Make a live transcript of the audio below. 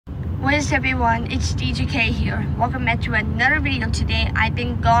What is everyone? It's DJK here. Welcome back to another video today. I've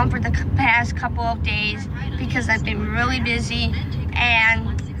been gone for the past couple of days because I've been really busy,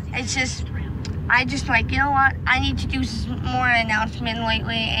 and it's just, you know what? I need to do some more announcement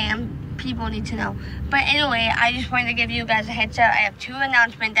lately, and people need to know. But anyway, I just wanted to give you guys a heads up. I have two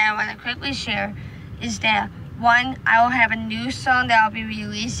announcements that I want to quickly share. Is that one, I will have a new song that I'll be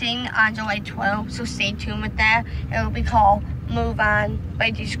releasing on July 12th, so stay tuned with that. It will be called Move On by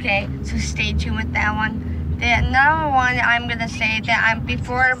DJK, so stay tuned with that one. The another one I'm going to say that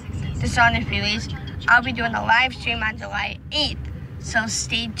before the song is released, I'll be doing a live stream on July 8th, so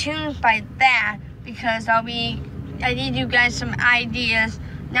stay tuned by that, because I need you guys some ideas,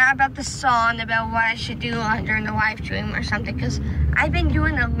 not about the song, about what I should do during the live stream or something, because I've been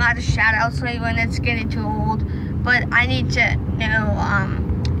doing a lot of shout outs lately when it's getting too old, but I need to know,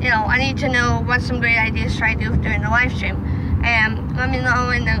 I need to know what some great ideas should I do during the live stream. And let me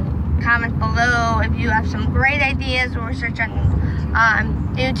know in the comments below if you have some great ideas, or search on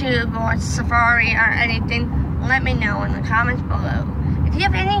YouTube or Safari or anything. Let me know in the comments below. If you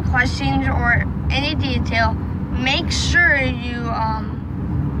have any questions or any detail, make sure you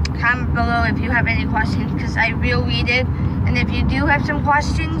comment below if you have any questions, because I will read it. And if you do have some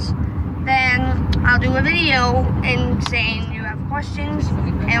questions, then I'll do a video and saying you have questions,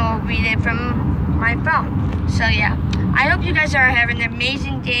 and we'll read it from my phone. So yeah, I hope you guys are having an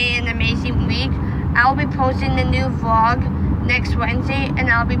amazing day and amazing week. I'll be posting the new vlog next Wednesday, and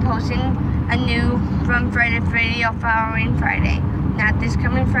I'll be posting a new From Friday to Friday following Friday. Not this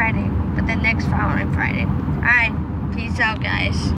coming Friday, but the next following Friday. Alright, peace out guys.